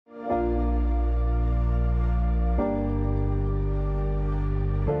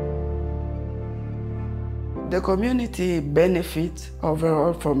The community benefits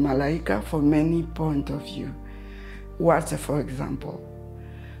overall from Malaika from many points of view. Water, for example.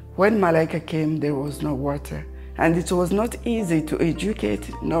 When Malaika came, there was no water, and it was not easy to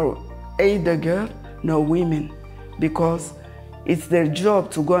educate either girl nor women, because it's their job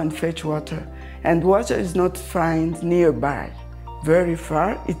to go and fetch water, and water is not found nearby. Very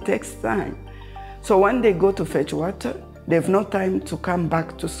far, it takes time. So when they go to fetch water, they have no time to come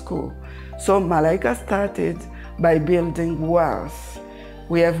back to school. So Malaika started by building wells.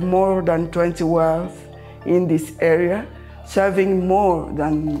 We have more than 20 wells in this area, serving more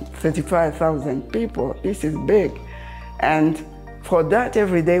than 35,000 people. This is big. And for that,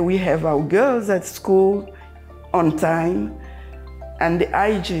 every day we have our girls at school on time, and the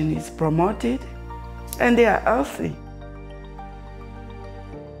hygiene is promoted, and they are healthy.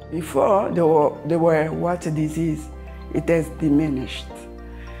 Before, there were water disease. It has diminished.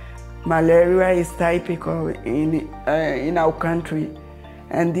 Malaria is typical in our country,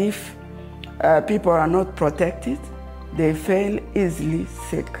 and if people are not protected, they fall easily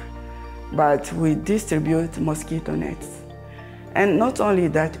sick. But we distribute mosquito nets. And not only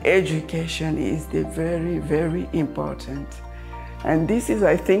that, education is very, very important. And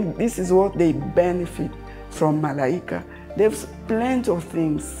I think this is what they benefit from Malaika. There's plenty of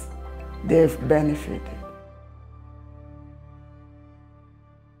things they've benefited.